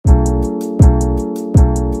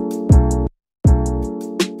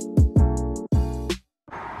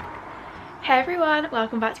Hey everyone,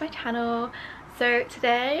 welcome back to my channel. So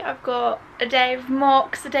today I've got a day of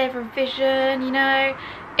mocks, a day of revision. You know,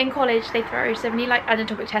 in college they throw so many like random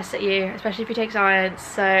topic tests at you, especially if you take science.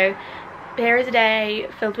 So here is a day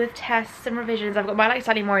filled with tests and revisions. I've got my like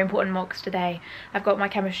slightly more important mocks today. I've got my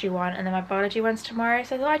chemistry one and then my biology one's tomorrow.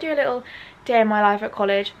 So I thought I'd do a little day in my life at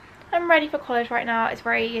college. I'm ready for college right now. It's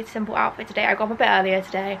very simple outfit today. I got up a bit earlier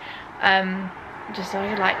today. Just so I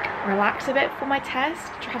could like relax a bit for my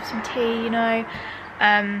test, have some tea, you know.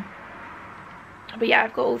 But yeah,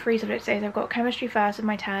 I've got all three subjects today. So I've got chemistry first with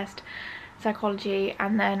my test, psychology,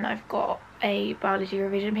 and then I've got a biology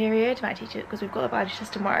revision period. My teacher, because we've got a biology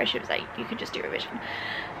test tomorrow, she was like, you could just do revision.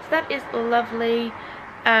 So that is lovely.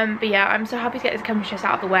 But yeah, I'm so happy to get this chemistry test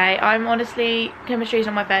out of the way. I'm honestly, chemistry is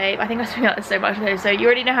not my fave. I think I speak about this so much though, so you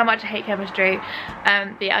already know how much I hate chemistry.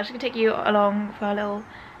 But yeah, I'm just gonna take you along for a little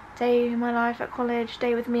day in my life at college,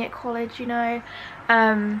 day with me at college, you know.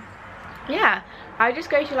 Yeah, I just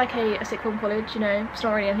go to like a sixth form college, you know, it's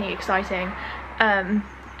not really anything exciting. And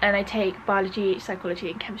I take biology,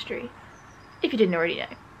 psychology and chemistry, if you didn't already know.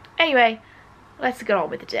 Anyway, let's get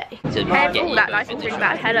on with the day. Oh, that license really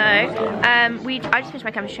bad. Hello. I just finished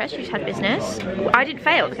my chemistry test. We just had business. I didn't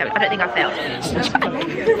fail the chemistry. I don't think I failed.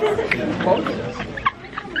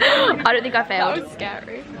 I don't think I failed. That was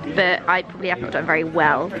scary. But I probably have not done very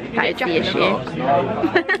well. That is the issue.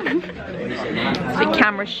 It's a bit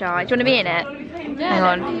camera shy. Do you want to be in it? Yeah. Hang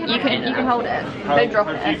on. You can hold it. Don't drop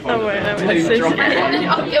it. Oh wait, no, it's so scary.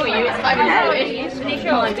 I'll kill you. It's fine.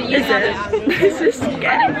 Is it? This is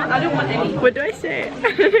scary. I don't want any. What do I say?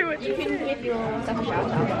 You can give yourself a shout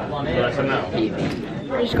out.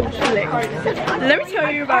 I just got flicked. Let me tell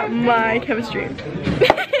you about my chemistry.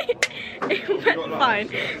 It went fine.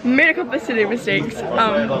 Made a couple of silly mistakes.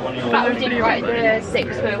 But we didn't write the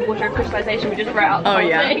 6 for water crystallization, we just wrote out the whole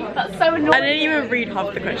thing. That's so annoying. I didn't even read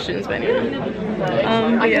half the questions, but anyway.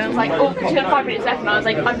 I just was like, oh, she had 5 minutes left and I was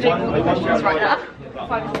like, I'm doing all the questions right now.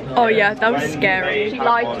 Oh yeah, that was scary. She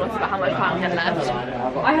lied to us about how much time we had left.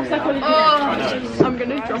 I have psychology next. I'm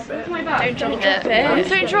gonna drop it. Don't drop it.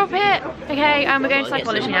 Don't drop it. Okay, we're going to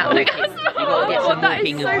psychology now. You gotta get some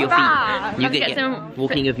walking of your feet. You get some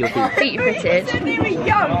walking of your feet. Feet fitted.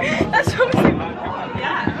 That's what I'm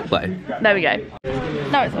saying. There we go.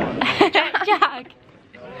 No, it's not. Jack.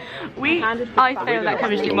 I failed that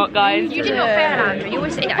chemistry mock, guys. You did not fail, Andrew. You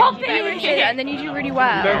always say that. You fail shit and then you do really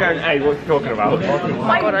well. Don't go, hey, what are you talking about? Oh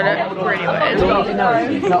my god, I don't really well.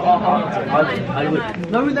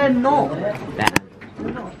 No, they're not.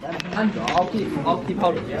 Andrew, I'll keep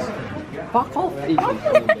holding this. Fuck off. He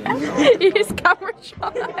is camera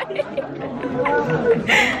shy.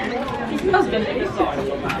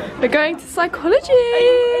 We're going to psychology.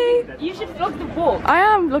 You should vlog the walk. I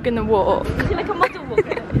am vlogging the walk. You're like a model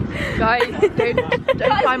walker. Guys,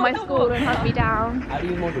 don't find my school, don't hunt me down. How do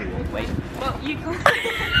you model walk? Wait. Well, you can't.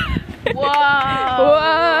 Whoa.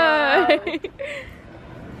 Whoa.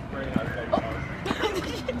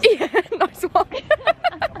 Yeah, nice one.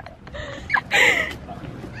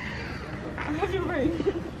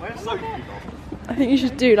 I think you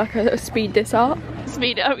should do like a speed this up.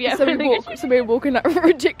 Speed up, yeah. So we're walking like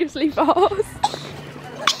ridiculously fast.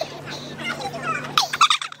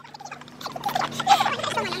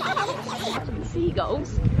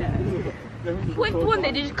 Seagulls. What if the one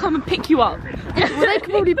that just come and pick you up? Well, they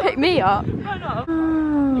could probably pick me up. I know.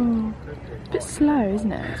 Oh, it's a bit slow,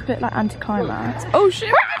 isn't it? It's a bit like anticlimax. Oh shit,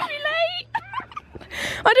 we're actually late!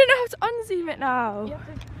 I don't know how to unzoom it now. You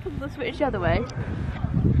have to put the switch the other way.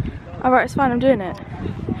 Alright, it's fine, I'm doing it.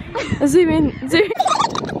 Zoom in, zoom.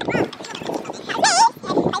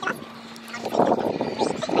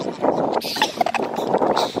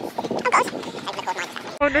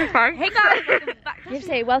 Hey guys, welcome back. You have to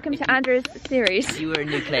say welcome to Andrew's series. If you were a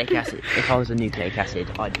nucleic acid, if I was a nucleic acid,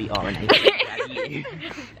 I'd be RNA.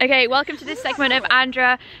 Okay, welcome to this segment of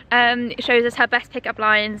Andra. It shows us her best pickup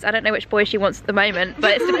lines. I don't know which boy she wants at the moment,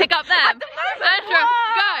 but it's to pick up them. Andra,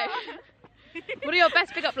 go! What are your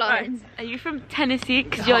best pickup lines? Are you from Tennessee?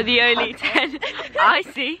 Because you're the only 10 I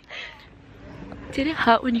see. Did it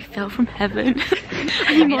hurt when you fell from heaven?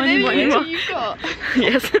 Are you minding what you are? You got?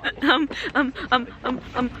 Yes.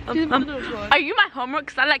 Are you my homework?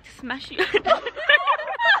 Because I like to smash you.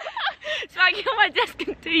 Smack you on my desk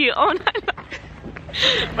and do you all night long.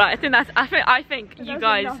 Right, I think you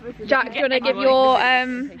guys. Jack, do you want to give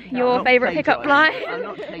your favourite pickup line? I'm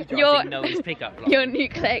not plagiarising Noah's pickup line. Your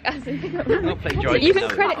nucleic acid pickup I'm line. not plagiarising You can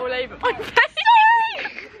Noah's. credit all over my face.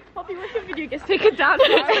 Poppy, what's your video gets taken down? See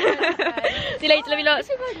you later, love you lots.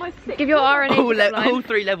 Give your RNA line. All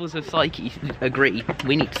 3 levels of psyche agree.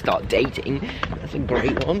 We need to start dating. That's a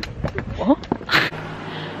great one. What?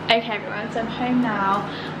 Okay everyone, so I'm home now.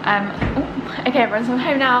 Okay everyone, so I'm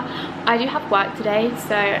home now. I do have work today,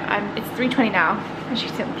 so it's 3:20 now, and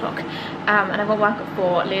she's 7 o'clock. And I've got work at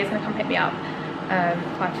 4. Leah's gonna come pick me up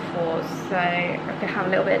 5 to 4, so I'm gonna have a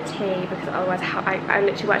little bit of tea because otherwise I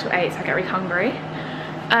literally work till 8, so I get really hungry.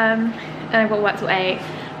 And I've got work till 8,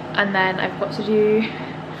 and then I've got to do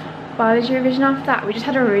biology revision after that. We just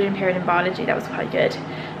had a revision period in biology, that was quite good.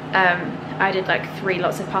 I did like 3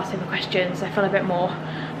 lots of past paper questions, so I feel a bit more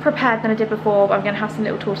prepared than I did before, but I'm going to have some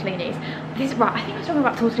little tortellinis. This is right, I think I was talking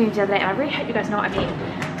about tortellinis the other day, and I really hope you guys know what I mean,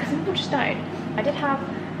 because some people just don't. I did have,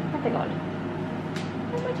 where have they gone?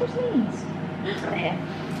 Where's my tortellinis? They're here.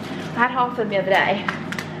 I had half of them the other day,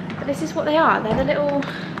 but this is what they are. They're the little,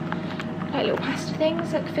 like little pasta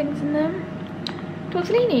things, like things in them.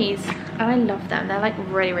 Tortellinis, and I love them. They're like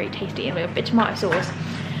really, really tasty, and with a bit of tomato sauce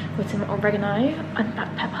with some oregano and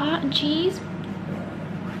black pepper and cheese.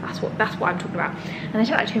 That's what I'm talking about. And they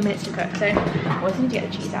take like 2 minutes to cook, so I always need to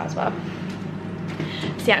get the cheese out as well.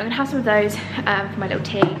 So yeah, I'm gonna have some of those for my little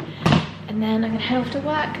tea, and then I'm gonna head off to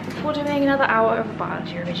work before doing another hour of a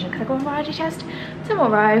biology revision because I got a biology test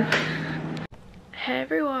tomorrow. Hey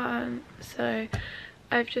everyone, so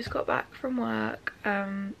I've just got back from work.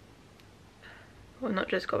 Well, not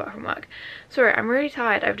just got back from work. Sorry, I'm really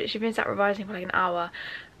tired. I've literally been sat revising for like an hour.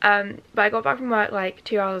 But I got back from work like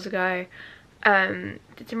 2 hours ago.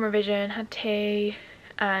 Did some revision, had tea,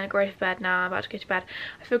 and go to bed now. I'm about to go to bed.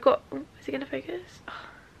 I forgot. Oh, is it gonna focus? Oh.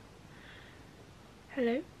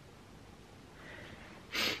 Hello?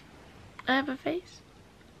 I have a face?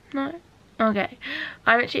 No? Okay.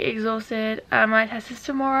 I'm actually exhausted. My test is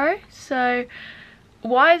tomorrow, so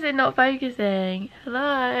why is it not focusing?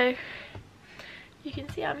 Hello? You can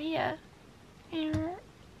see I'm here.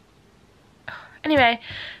 Anyway,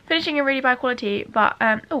 finishing in really bad quality, but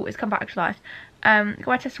oh, it's come back to life. Got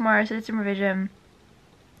my test tomorrow, so I did some revision.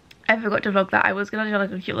 I forgot to vlog that. I was gonna do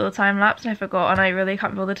like a cute little time lapse, and I forgot, and I really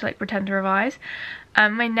can't bother to like pretend to revise.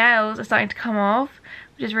 My nails are starting to come off,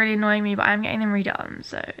 which is really annoying me, but I'm getting them redone,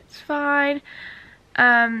 so it's fine.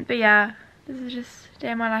 But yeah, this is just a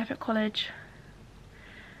day in my life at college,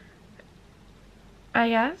 I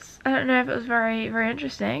guess. I don't know if it was very, very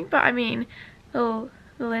interesting, but I mean, little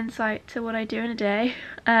insight to what I do in a day.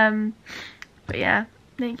 But yeah,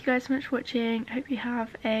 thank you guys so much for watching. I hope you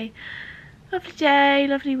have a lovely day,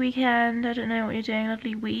 lovely weekend. I don't know what you're doing,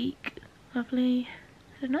 lovely week, lovely,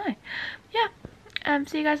 I don't know. Yeah,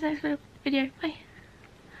 see you guys next video. Bye.